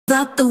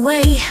out the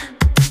way.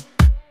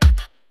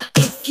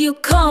 If you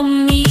call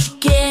me,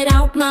 get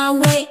out my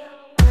way.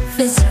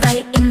 Fist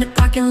fight in the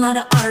parking lot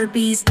of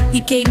Arby's.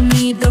 You gave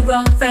me the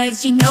wrong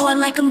fries, you know I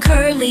like 'em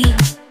curly.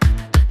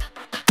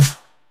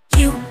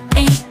 You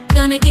ain't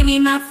gonna give me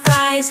my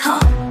fries, huh?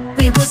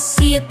 We will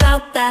see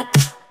about that.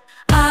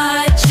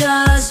 I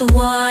just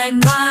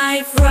want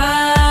my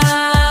fries.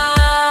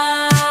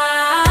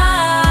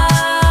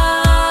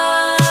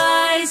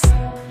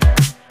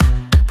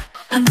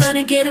 I'm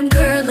gonna get 'em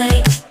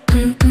curly.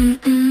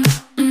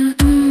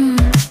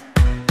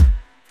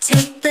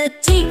 Take the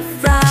deep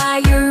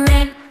fryer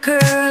and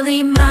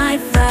curly my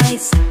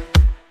fries.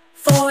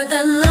 For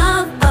the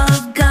love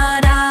of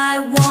God, I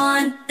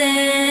want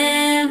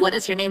them. What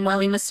is your name,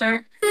 Wally,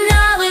 mister?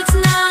 No, it's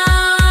not.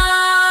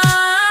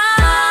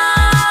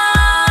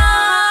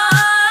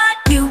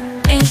 You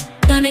ain't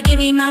gonna give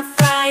me my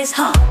fries,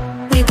 huh?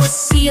 We will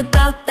see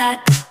about that.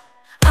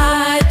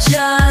 I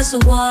just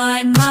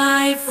want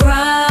my fries.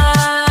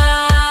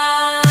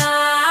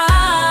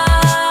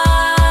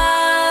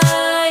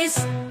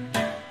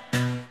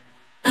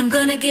 I'm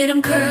gonna get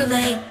 'em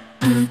curly.